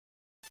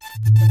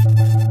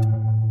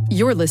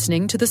You're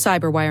listening to the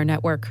Cyberwire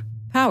Network,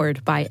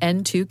 powered by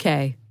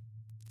N2K.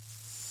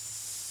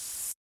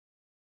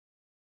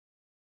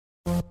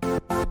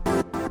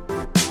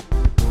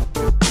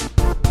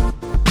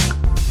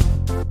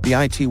 The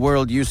IT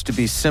world used to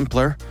be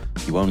simpler.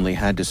 You only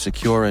had to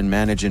secure and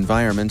manage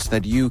environments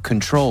that you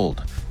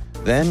controlled.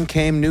 Then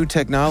came new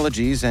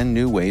technologies and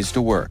new ways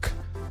to work.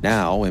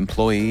 Now,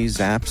 employees,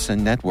 apps,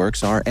 and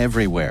networks are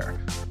everywhere.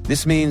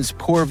 This means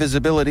poor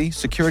visibility,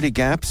 security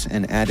gaps,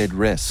 and added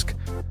risk.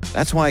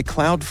 That's why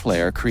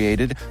Cloudflare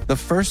created the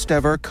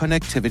first-ever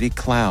connectivity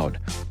cloud.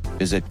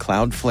 Visit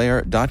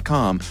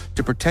cloudflare.com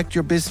to protect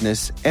your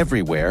business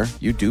everywhere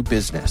you do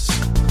business.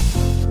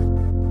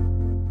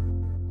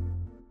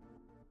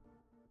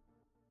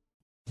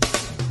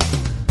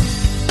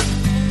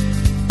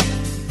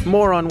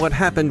 More on what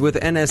happened with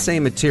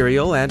NSA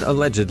material at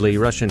allegedly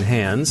Russian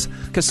hands.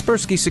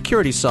 Kaspersky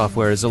security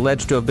software is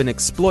alleged to have been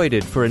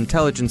exploited for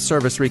intelligence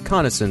service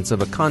reconnaissance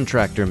of a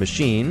contractor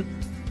machine.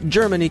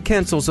 Germany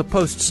cancels a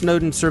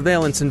post-Snowden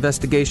surveillance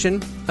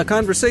investigation. A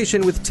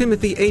conversation with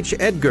Timothy H.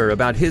 Edgar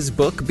about his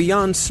book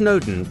Beyond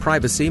Snowden,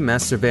 Privacy,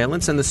 Mass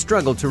Surveillance, and the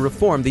Struggle to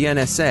Reform the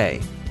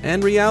NSA.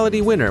 And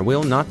reality winner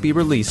will not be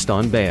released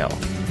on bail.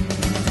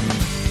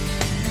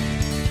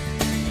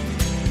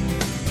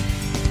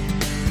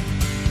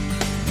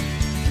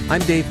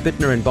 I'm Dave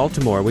Bittner in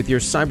Baltimore with your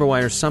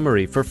CyberWire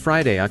summary for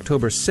Friday,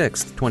 October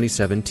 6,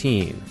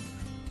 2017.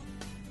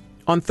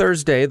 On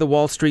Thursday, the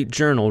Wall Street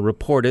Journal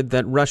reported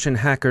that Russian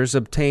hackers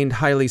obtained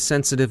highly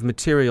sensitive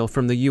material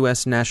from the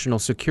U.S. National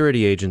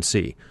Security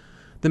Agency.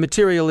 The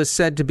material is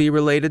said to be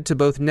related to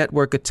both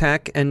network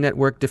attack and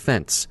network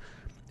defense.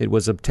 It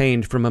was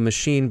obtained from a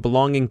machine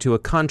belonging to a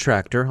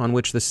contractor on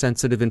which the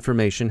sensitive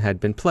information had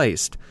been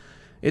placed.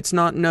 It's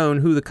not known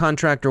who the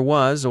contractor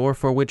was or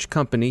for which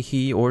company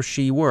he or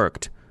she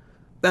worked.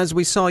 As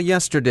we saw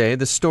yesterday,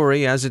 the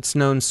story, as it's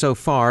known so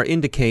far,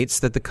 indicates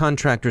that the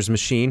contractor's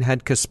machine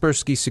had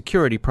Kaspersky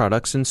security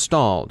products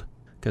installed.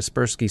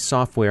 Kaspersky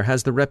software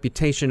has the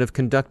reputation of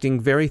conducting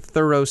very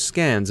thorough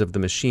scans of the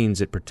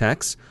machines it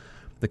protects.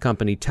 The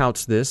company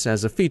touts this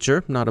as a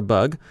feature, not a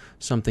bug,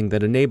 something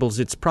that enables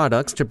its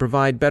products to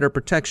provide better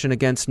protection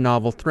against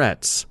novel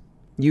threats.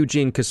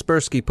 Eugene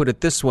Kaspersky put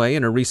it this way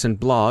in a recent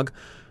blog: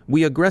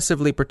 "We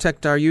aggressively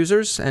protect our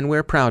users, and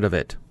we're proud of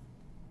it."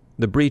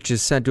 The breach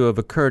is said to have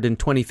occurred in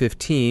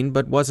 2015,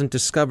 but wasn't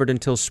discovered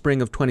until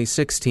spring of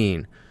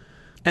 2016.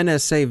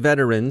 NSA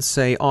veterans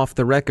say off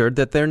the record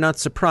that they're not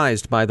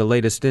surprised by the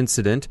latest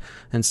incident,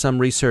 and some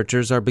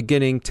researchers are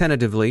beginning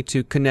tentatively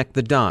to connect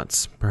the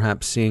dots,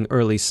 perhaps seeing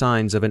early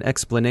signs of an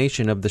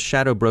explanation of the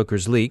shadow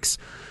brokers leaks,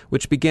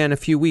 which began a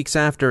few weeks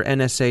after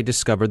NSA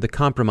discovered the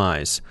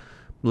compromise.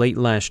 Late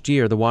last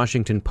year, the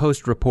Washington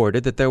Post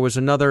reported that there was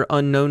another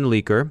unknown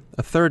leaker,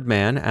 a third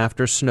man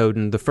after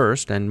Snowden the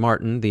first and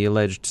Martin the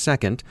alleged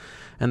second,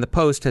 and the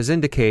Post has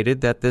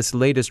indicated that this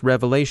latest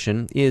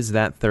revelation is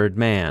that third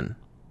man.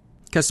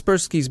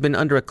 Kaspersky's been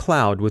under a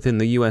cloud within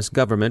the U.S.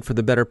 government for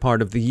the better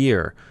part of the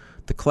year.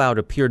 The cloud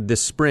appeared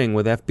this spring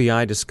with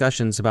FBI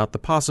discussions about the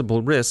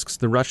possible risks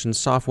the Russian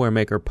software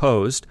maker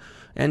posed,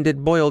 and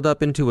it boiled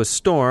up into a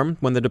storm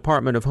when the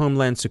Department of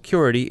Homeland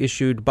Security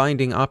issued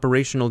Binding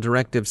Operational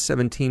Directive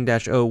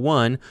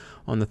 17-01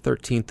 on the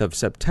 13th of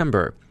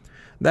September.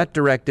 That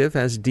directive,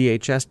 as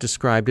DHS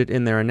described it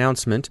in their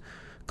announcement,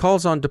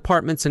 calls on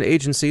departments and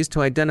agencies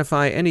to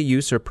identify any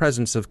use or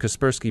presence of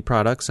Kaspersky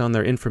products on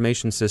their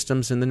information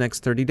systems in the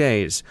next 30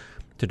 days,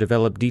 to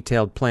develop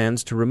detailed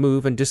plans to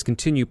remove and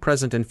discontinue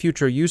present and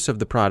future use of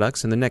the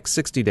products in the next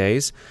 60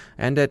 days,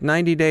 and at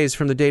 90 days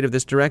from the date of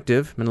this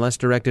directive, unless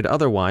directed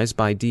otherwise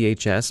by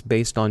DHS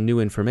based on new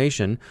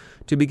information,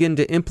 to begin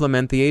to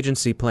implement the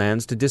agency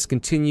plans to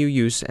discontinue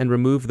use and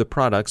remove the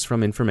products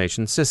from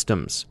information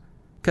systems.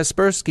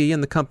 Kaspersky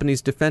and the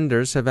company's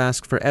defenders have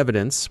asked for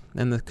evidence,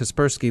 and the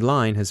Kaspersky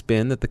line has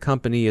been that the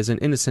company is an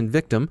innocent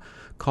victim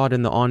caught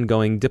in the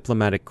ongoing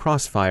diplomatic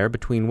crossfire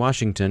between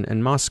Washington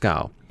and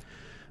Moscow.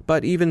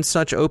 But even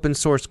such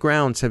open-source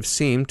grounds have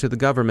seemed to the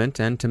government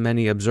and to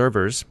many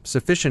observers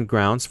sufficient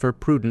grounds for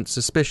prudent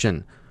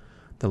suspicion.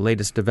 The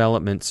latest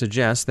development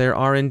suggests there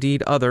are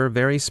indeed other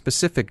very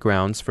specific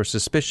grounds for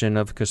suspicion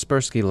of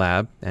Kaspersky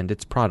Lab and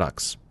its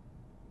products.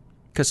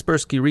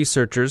 Kaspersky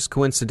researchers,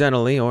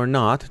 coincidentally or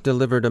not,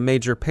 delivered a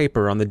major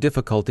paper on the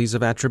difficulties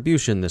of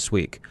attribution this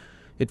week.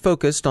 It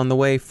focused on the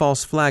way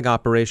false flag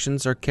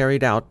operations are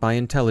carried out by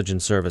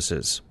intelligence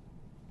services.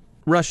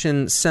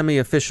 Russian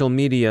semi-official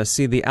media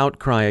see the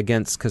outcry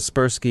against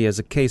Kaspersky as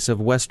a case of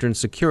Western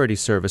security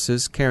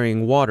services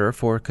carrying water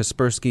for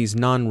Kaspersky's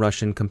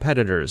non-Russian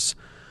competitors.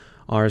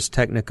 Ars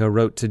Technica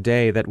wrote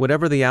today that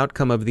whatever the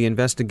outcome of the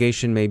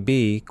investigation may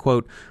be,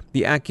 quote,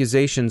 "the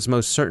accusations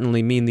most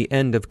certainly mean the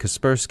end of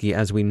Kaspersky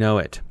as we know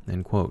it,"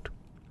 end quote.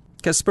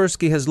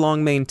 Kaspersky has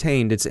long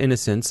maintained its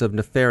innocence of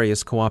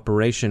nefarious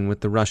cooperation with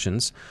the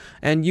Russians,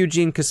 and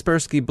Eugene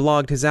Kaspersky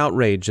blogged his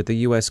outrage at the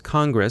U.S.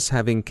 Congress,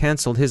 having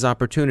canceled his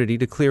opportunity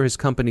to clear his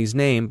company's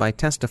name by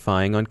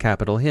testifying on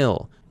Capitol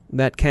Hill.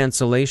 That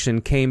cancellation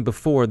came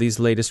before these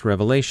latest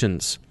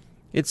revelations.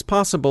 It's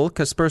possible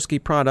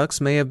Kaspersky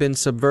products may have been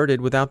subverted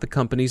without the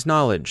company's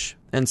knowledge,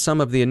 and some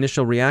of the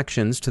initial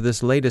reactions to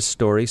this latest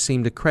story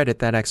seem to credit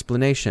that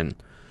explanation.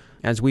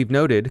 As we've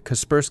noted,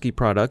 Kaspersky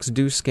products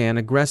do scan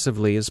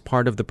aggressively as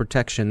part of the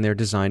protection they're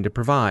designed to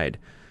provide.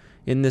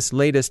 In this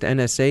latest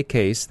NSA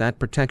case, that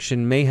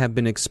protection may have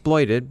been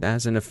exploited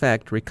as, in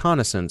effect,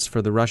 reconnaissance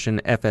for the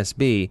Russian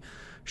FSB,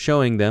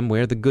 showing them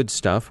where the good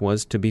stuff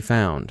was to be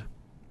found.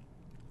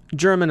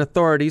 German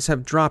authorities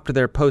have dropped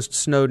their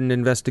post-Snowden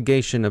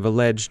investigation of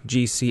alleged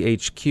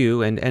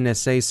GCHQ and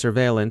NSA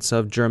surveillance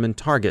of German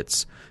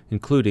targets,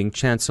 including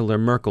Chancellor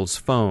Merkel's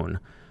phone.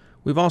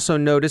 We've also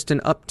noticed an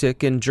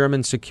uptick in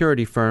German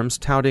security firms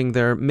touting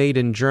their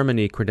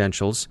made-in-Germany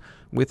credentials,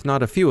 with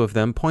not a few of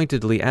them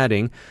pointedly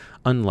adding,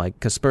 unlike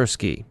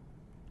Kaspersky.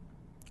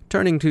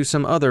 Turning to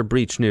some other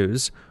breach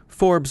news,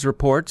 Forbes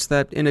reports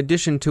that in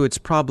addition to its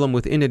problem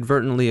with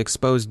inadvertently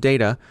exposed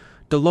data,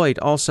 Deloitte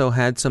also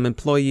had some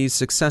employees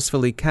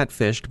successfully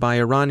catfished by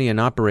Iranian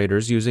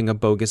operators using a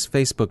bogus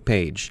Facebook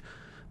page.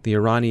 The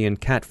Iranian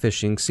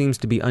catfishing seems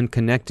to be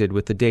unconnected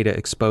with the data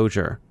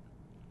exposure.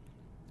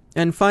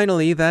 And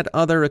finally, that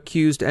other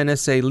accused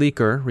NSA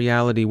leaker,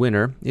 Reality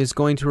Winner, is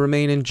going to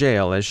remain in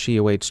jail as she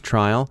awaits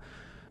trial.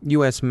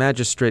 U.S.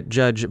 Magistrate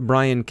Judge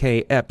Brian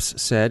K. Epps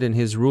said in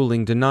his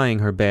ruling denying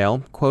her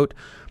bail, quote,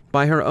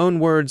 "By her own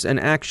words and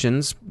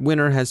actions,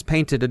 Winner has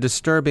painted a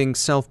disturbing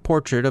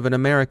self-portrait of an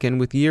American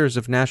with years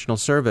of national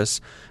service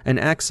and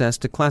access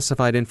to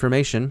classified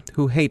information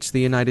who hates the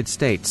United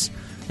States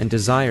and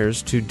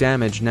desires to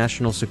damage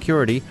national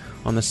security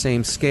on the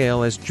same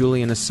scale as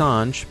Julian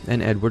Assange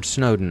and Edward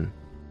Snowden."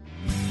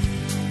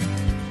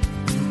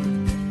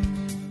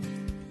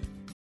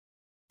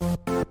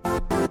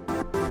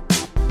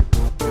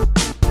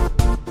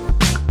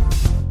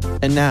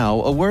 And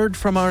now, a word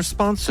from our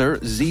sponsor,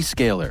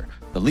 Zscaler,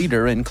 the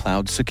leader in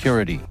cloud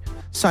security.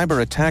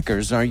 Cyber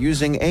attackers are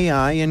using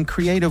AI in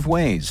creative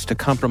ways to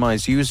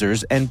compromise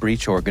users and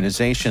breach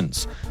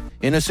organizations.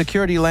 In a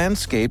security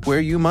landscape where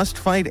you must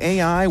fight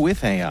AI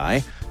with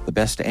AI, the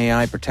best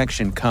AI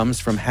protection comes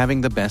from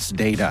having the best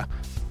data.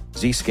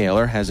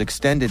 Zscaler has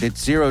extended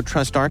its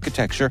zero-trust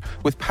architecture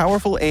with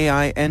powerful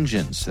AI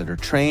engines that are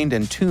trained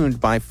and tuned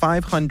by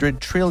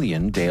 500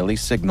 trillion daily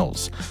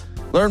signals.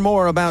 Learn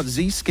more about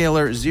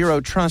Zscaler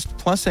Zero Trust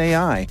Plus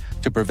AI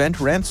to prevent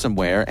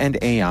ransomware and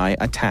AI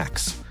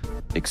attacks.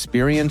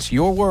 Experience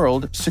your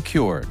world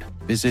secured.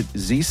 Visit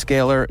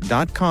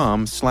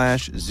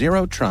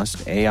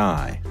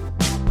zscaler.com/zerotrustai.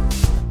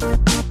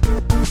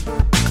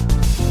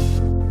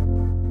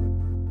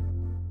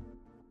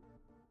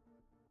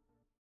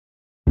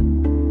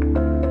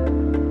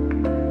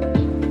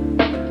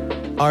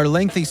 Are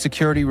lengthy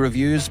security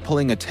reviews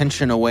pulling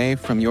attention away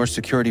from your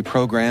security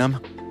program?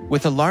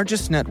 With the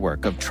largest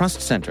network of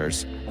trust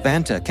centers,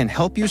 Vanta can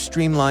help you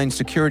streamline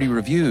security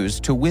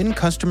reviews to win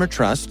customer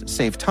trust,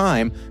 save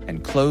time,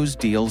 and close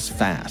deals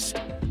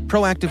fast.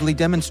 Proactively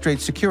demonstrate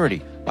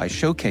security by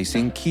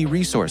showcasing key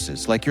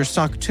resources like your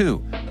SOC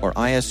 2 or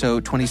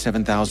ISO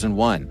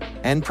 27001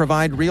 and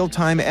provide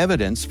real-time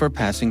evidence for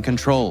passing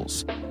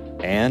controls.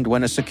 And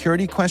when a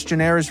security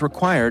questionnaire is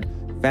required,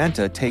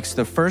 Vanta takes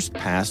the first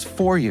pass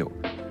for you.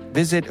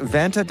 Visit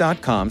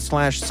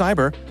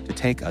vanta.com/cyber to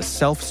take a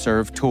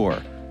self-serve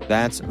tour.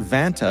 That's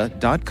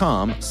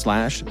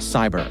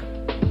vanta.com/cyber.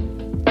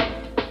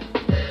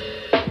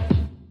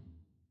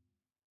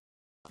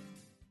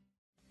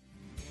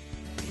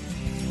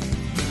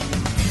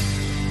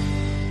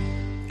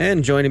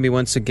 And joining me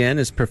once again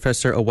is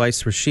Professor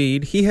Awais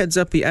Rashid. He heads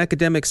up the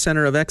Academic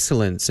Center of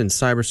Excellence in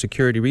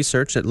Cybersecurity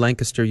Research at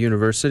Lancaster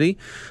University.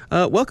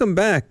 Welcome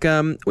back.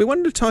 We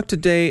wanted to talk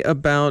today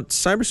about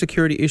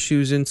cybersecurity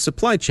issues in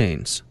supply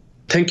chains.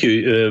 Thank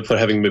you for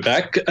having me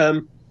back.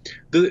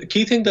 The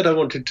key thing that I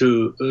wanted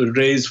to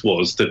raise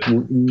was that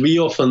we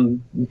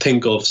often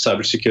think of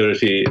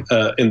cybersecurity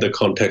in the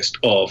context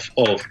of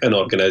an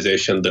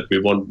organization that we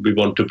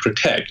want to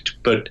protect,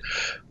 but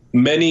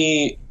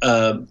many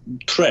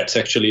threats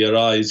actually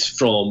arise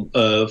from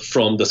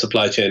the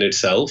supply chain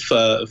itself.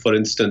 For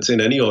instance, in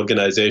any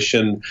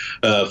organization,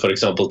 for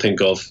example,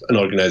 think of an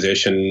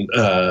organization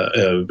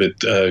with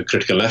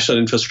critical national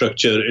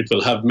infrastructure. It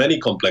will have many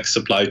complex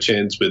supply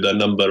chains with a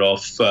number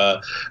of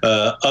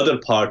other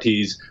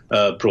parties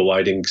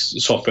providing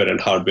software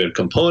and hardware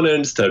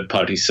components,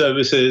 third-party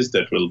services.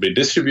 There will be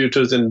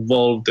distributors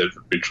involved. There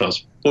will be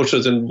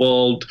transporters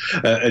involved,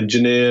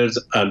 engineers,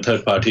 and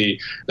third-party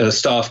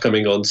staff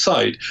coming on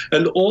site.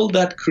 And all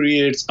that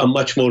creates a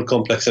much more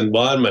complex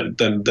environment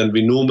than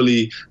we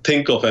normally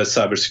think of as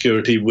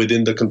cybersecurity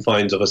within the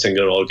confines of a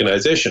single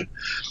organization.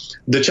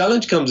 The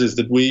challenge comes is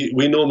that we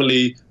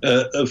normally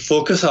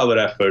focus our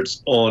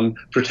efforts on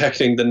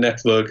protecting the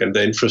network and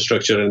the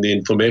infrastructure and the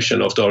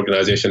information of the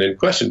organization in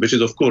question, which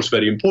is, of course,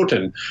 very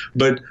important,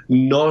 but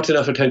not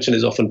enough attention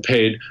is often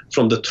paid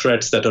from the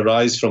threats that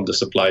arise from the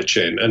supply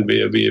chain. And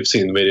we have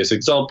seen various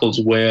examples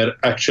where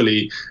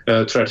actually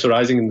threats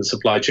arising in the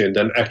supply chain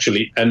then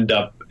actually end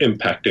up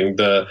impacting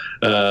the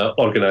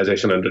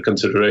organization under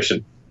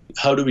consideration.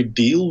 how do we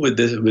deal with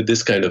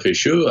this kind of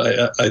issue?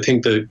 I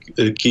think the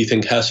key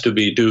thing has to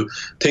be to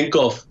think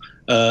of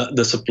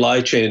the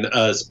supply chain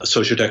as a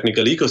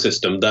socio-technical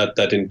ecosystem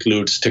that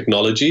includes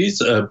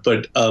technologies,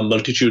 but a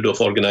multitude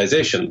of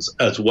organizations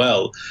as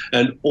well.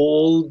 And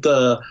all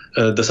the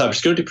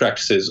cybersecurity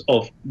practices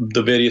of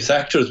the various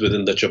actors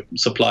within the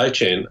supply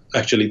chain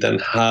actually then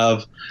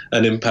have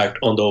an impact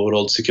on the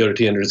overall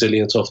security and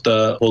resilience of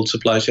the whole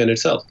supply chain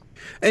itself.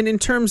 And in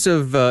terms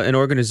of an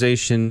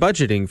organization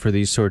budgeting for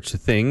these sorts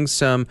of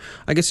things, I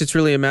guess it's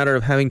really a matter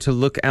of having to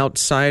look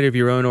outside of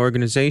your own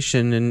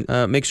organization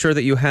and make sure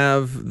that you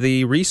have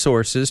the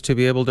resources to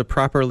be able to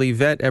properly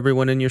vet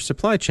everyone in your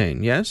supply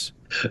chain, yes?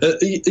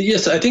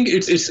 Yes, I think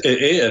it's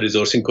a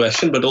resourcing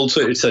question, but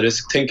also it's a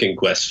risk-thinking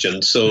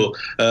question. So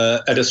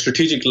at a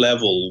strategic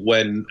level,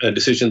 when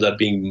decisions are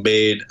being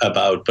made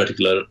about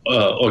particular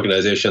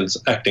organizations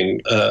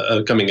coming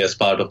as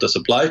part of the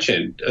supply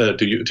chain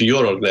to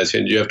your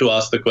organization, you have to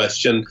ask the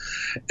question,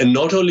 and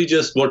not only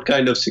just what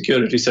kind of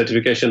security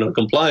certification or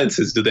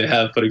compliances do they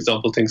have, for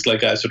example, things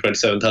like ISO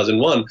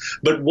 27001,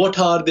 but what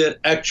are their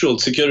actual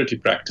security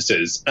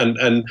practices,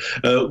 and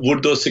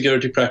would those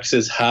security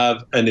practices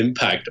have an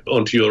impact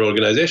onto your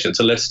organization?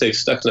 So let's take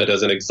Stuxnet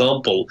as an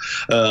example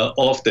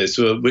of this.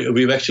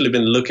 We've actually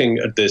been looking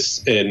at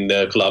this in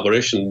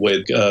collaboration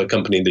with a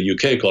company in the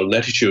UK called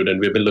Netitude, and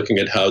we've been looking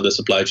at how the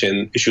supply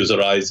chain issues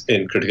arise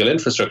in critical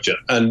infrastructure.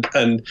 And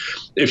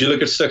if you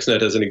look at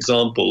Stuxnet as an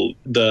example,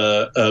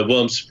 the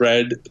worms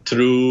spread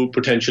through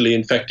potentially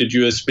infected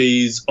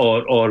USBs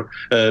or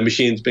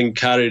machines being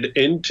carried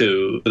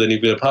into the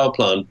nuclear power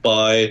plant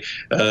by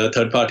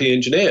third-party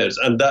engineers.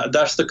 And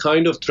that's the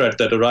kind of threat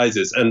that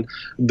arises. And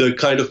the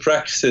kind of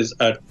practices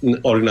at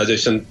an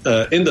organization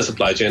in the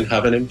supply chain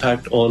have an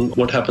impact on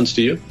what happens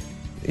to you.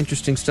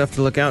 Interesting stuff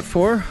to look out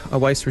for.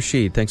 Awais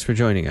Rashid, thanks for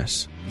joining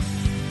us.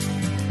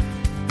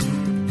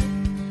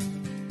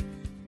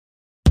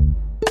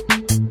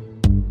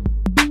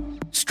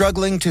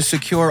 Struggling to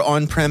secure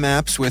on-prem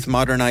apps with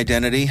modern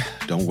identity?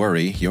 Don't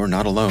worry, you're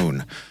not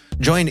alone.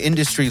 Join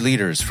industry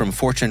leaders from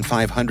Fortune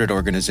 500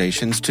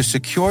 organizations to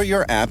secure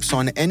your apps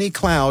on any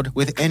cloud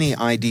with any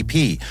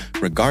IDP,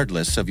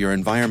 regardless of your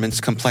environment's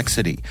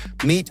complexity.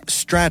 Meet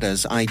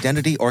Strata's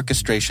identity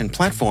orchestration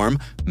platform,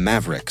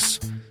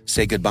 Mavericks.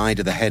 Say goodbye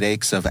to the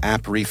headaches of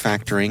app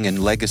refactoring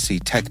and legacy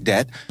tech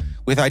debt.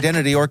 With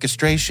identity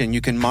orchestration,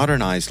 you can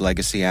modernize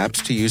legacy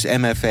apps to use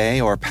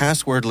MFA or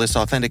passwordless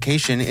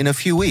authentication in a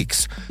few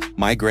weeks,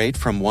 migrate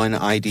from one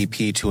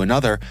IDP to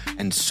another,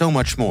 and so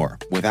much more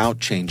without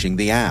changing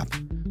the app.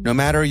 No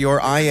matter your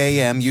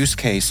IAM use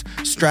case,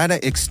 Strata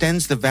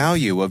extends the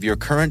value of your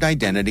current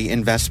identity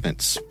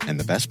investments. And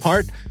the best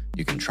part?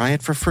 You can try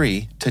it for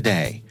free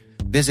today.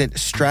 Visit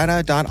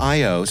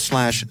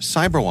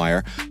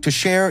strata.io/cyberwire to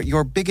share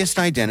your biggest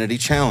identity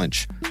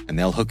challenge, and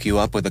they'll hook you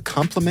up with a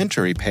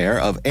complimentary pair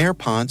of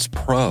AirPods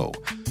Pro.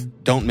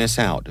 Don't miss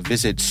out.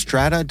 Visit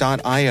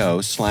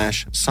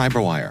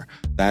strata.io/cyberwire.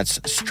 That's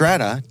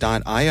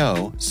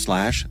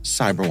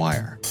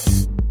strata.io/cyberwire.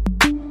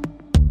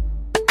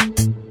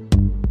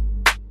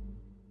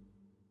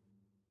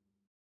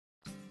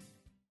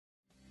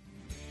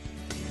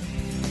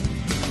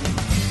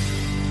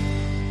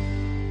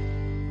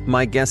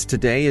 My guest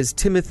today is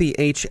Timothy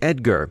H.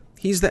 Edgar.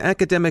 He's the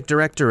academic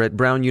director at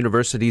Brown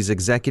University's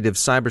Executive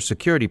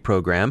Cybersecurity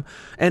Program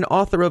and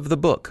author of the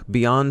book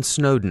Beyond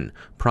Snowden: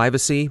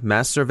 Privacy,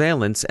 Mass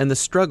Surveillance, and the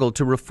Struggle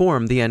to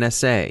Reform the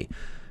NSA.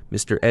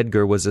 Mr.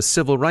 Edgar was a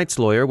civil rights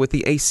lawyer with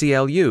the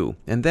ACLU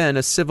and then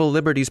a civil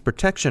liberties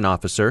protection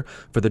officer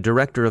for the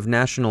Director of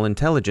National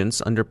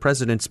Intelligence under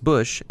Presidents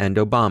Bush and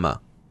Obama.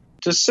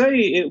 To say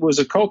it was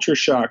a culture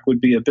shock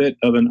would be a bit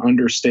of an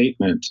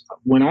understatement.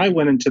 When I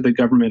went into the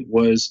government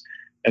was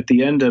at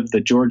the end of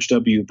the George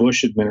W.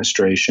 Bush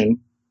administration,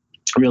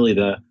 really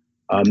the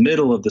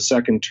middle of the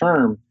second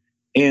term.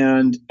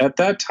 And at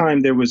that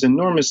time, there was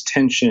enormous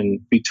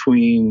tension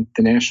between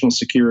the national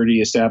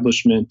security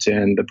establishment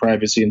and the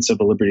privacy and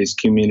civil liberties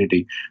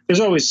community. There's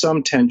always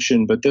some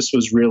tension, but this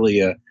was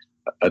really a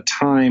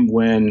time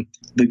when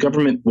the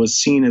government was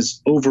seen as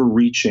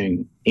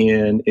overreaching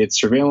in its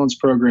surveillance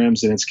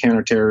programs and its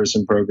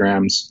counterterrorism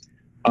programs.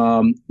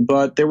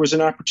 But there was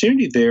an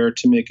opportunity there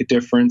to make a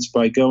difference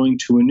by going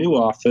to a new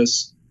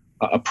office,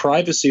 a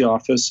privacy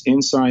office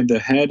inside the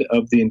head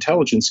of the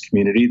intelligence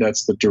community.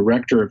 That's the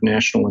Director of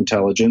National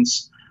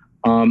Intelligence.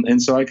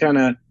 And so I kind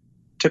of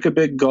took a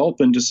big gulp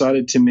and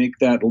decided to make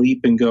that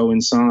leap and go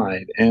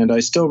inside. And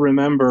I still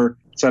remember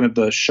kind of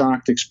the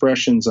shocked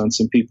expressions on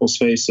some people's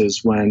faces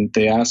when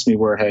they asked me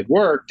where I had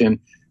worked, and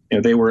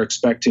they were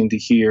expecting to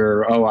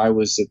hear, oh, I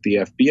was at the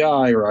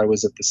FBI, or I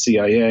was at the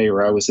CIA,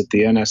 or I was at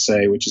the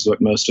NSA, which is what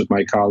most of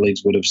my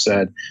colleagues would have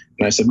said.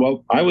 And I said,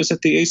 well, I was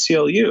at the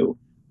ACLU,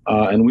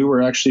 and we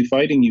were actually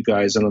fighting you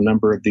guys on a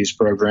number of these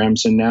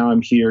programs, and now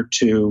I'm here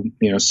to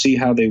see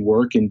how they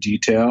work in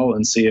detail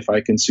and see if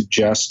I can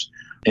suggest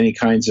any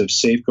kinds of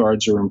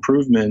safeguards or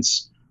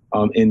improvements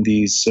in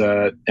these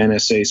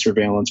NSA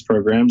surveillance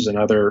programs and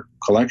other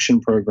collection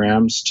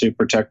programs to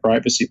protect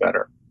privacy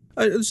better.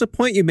 There's a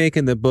point you make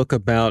in the book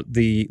about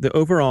the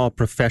overall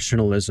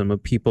professionalism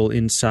of people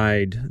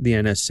inside the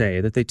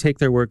NSA, that they take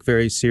their work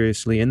very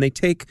seriously and they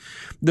take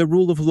the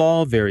rule of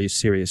law very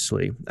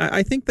seriously.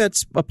 I think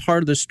that's a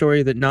part of the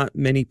story that not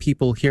many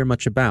people hear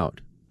much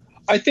about.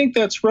 I think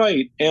that's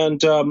right.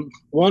 And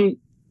one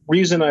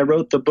reason I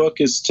wrote the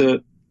book is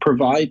to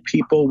provide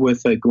people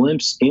with a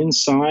glimpse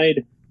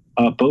inside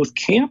both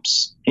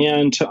camps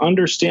and to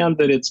understand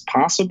that it's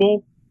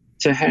possible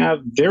to have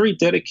very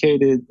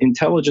dedicated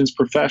intelligence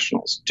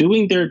professionals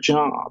doing their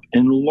job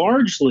and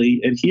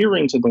largely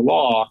adhering to the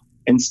law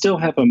and still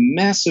have a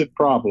massive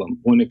problem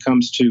when it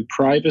comes to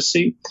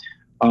privacy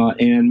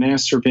and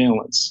mass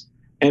surveillance.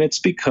 And it's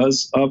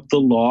because of the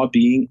law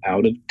being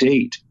out of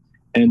date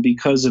and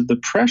because of the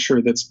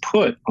pressure that's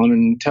put on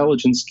an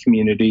intelligence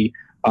community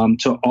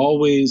to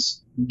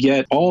always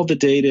get all the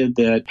data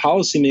that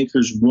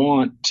policymakers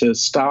want to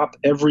stop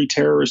every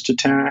terrorist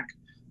attack,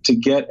 to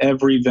get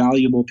every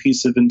valuable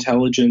piece of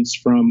intelligence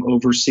from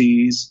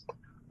overseas.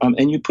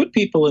 And you put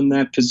people in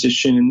that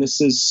position, and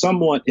this is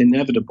somewhat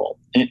inevitable.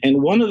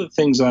 And one of the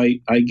things I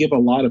give a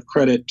lot of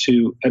credit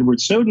to Edward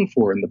Snowden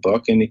for in the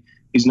book, and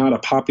he's not a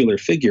popular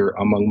figure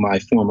among my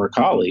former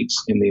colleagues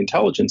in the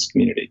intelligence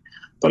community,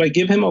 but I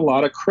give him a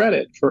lot of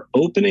credit for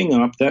opening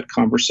up that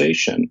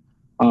conversation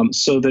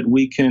so that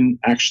we can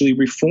actually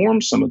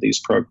reform some of these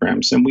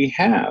programs. And we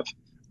have,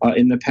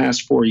 in the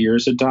past 4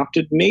 years,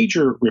 adopted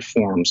major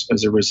reforms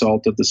as a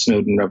result of the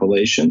Snowden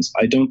revelations.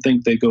 I don't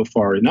think they go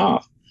far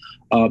enough,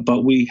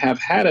 but we have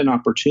had an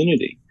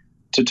opportunity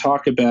to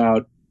talk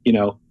about,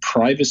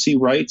 privacy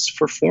rights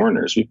for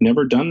foreigners. We've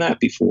never done that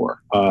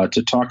before.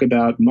 To talk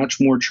about much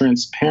more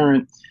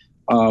transparent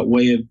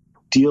way of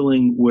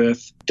dealing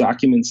with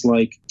documents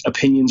like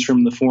opinions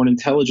from the Foreign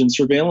Intelligence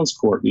Surveillance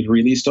Court. We've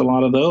released a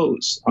lot of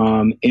those,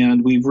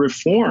 and we've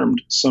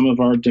reformed some of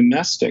our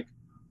domestic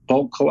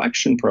bulk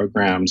collection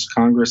programs.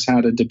 Congress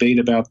had a debate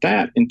about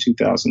that in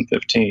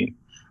 2015.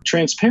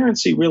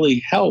 Transparency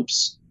really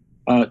helps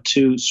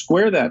to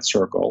square that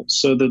circle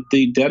so that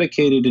the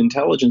dedicated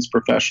intelligence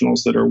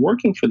professionals that are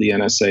working for the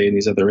NSA and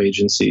these other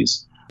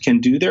agencies can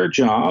do their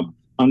job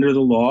under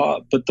the law,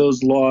 but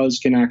those laws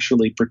can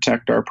actually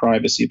protect our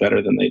privacy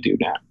better than they do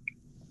now.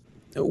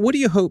 What do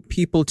you hope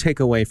people take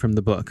away from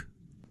the book?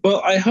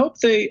 Well, I hope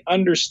they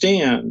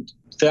understand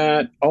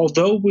that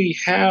although we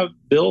have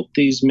built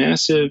these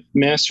massive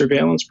mass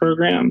surveillance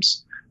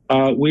programs,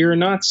 we are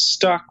not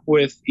stuck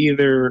with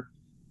either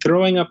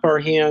throwing up our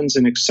hands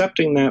and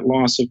accepting that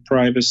loss of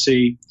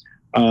privacy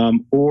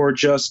or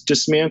just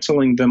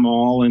dismantling them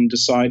all and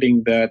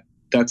deciding that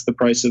that's the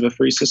price of a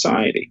free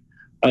society.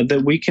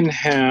 That we can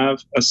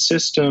have a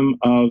system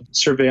of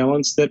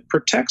surveillance that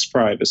protects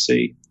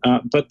privacy,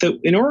 but that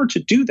in order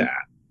to do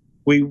that,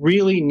 we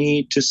really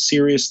need to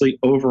seriously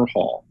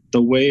overhaul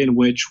the way in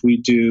which we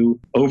do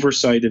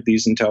oversight of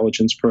these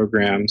intelligence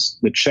programs,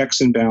 the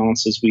checks and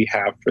balances we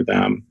have for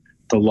them,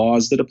 the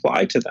laws that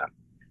apply to them.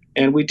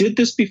 And we did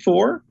this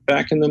before,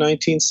 back in the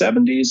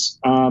 1970s,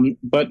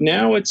 but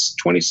now it's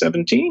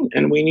 2017,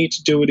 and we need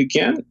to do it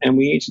again, and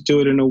we need to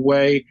do it in a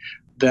way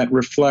that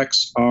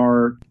reflects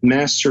our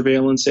mass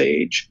surveillance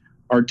age,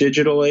 our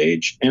digital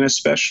age, and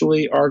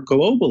especially our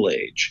global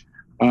age.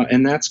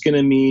 And that's going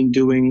to mean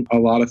doing a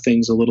lot of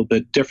things a little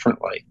bit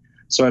differently.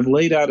 So I've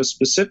laid out a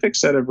specific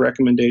set of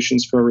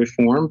recommendations for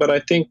reform, but I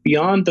think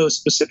beyond those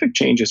specific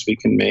changes we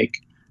can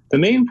make, the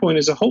main point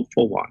is a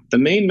hopeful one. The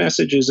main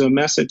message is a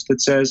message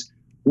that says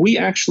we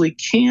actually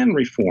can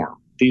reform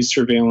these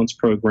surveillance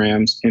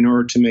programs in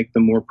order to make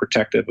them more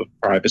protective of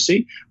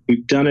privacy.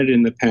 We've done it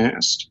in the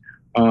past.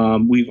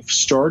 We've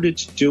started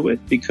to do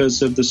it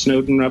because of the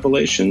Snowden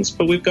revelations,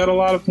 but we've got a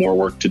lot of more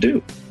work to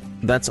do.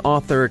 That's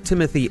author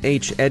Timothy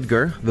H.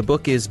 Edgar. The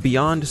book is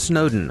Beyond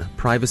Snowden: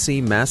 Privacy,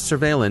 Mass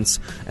Surveillance,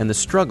 and the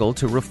Struggle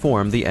to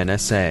Reform the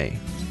NSA.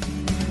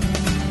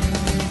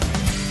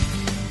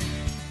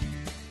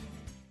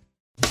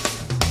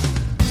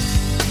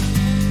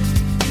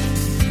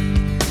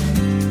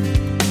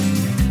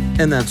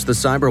 And that's the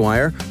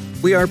Cyberwire.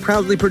 We are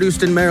proudly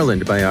produced in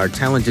Maryland by our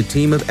talented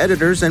team of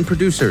editors and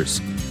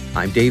producers.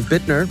 I'm Dave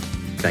Bittner.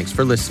 Thanks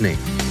for listening.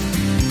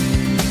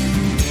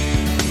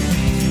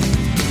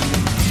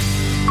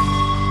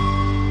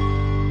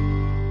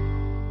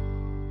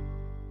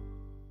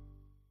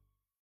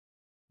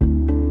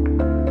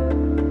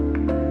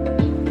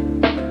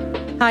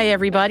 Hi,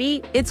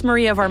 everybody. It's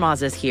Maria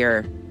Varmazes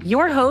here,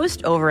 your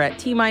host over at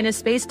T-Minus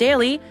Space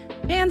Daily,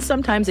 and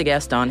sometimes a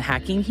guest on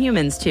Hacking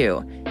Humans,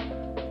 too.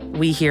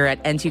 We here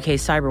at N2K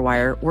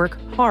Cyberwire work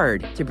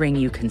hard to bring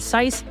you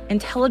concise,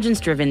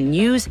 intelligence-driven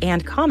news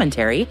and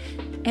commentary,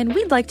 and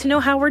we'd like to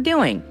know how we're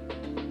doing.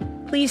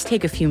 Please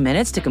take a few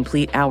minutes to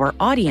complete our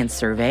audience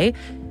survey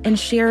and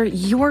share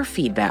your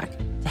feedback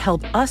to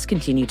help us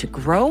continue to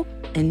grow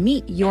and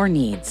meet your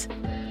needs.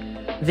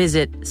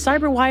 Visit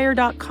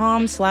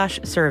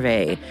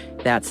cyberwire.com/survey.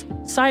 That's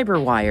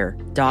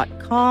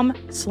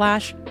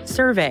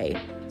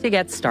cyberwire.com/survey to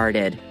get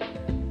started.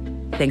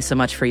 Thanks so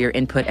much for your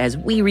input as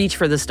we reach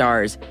for the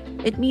stars.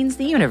 It means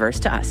the universe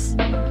to us.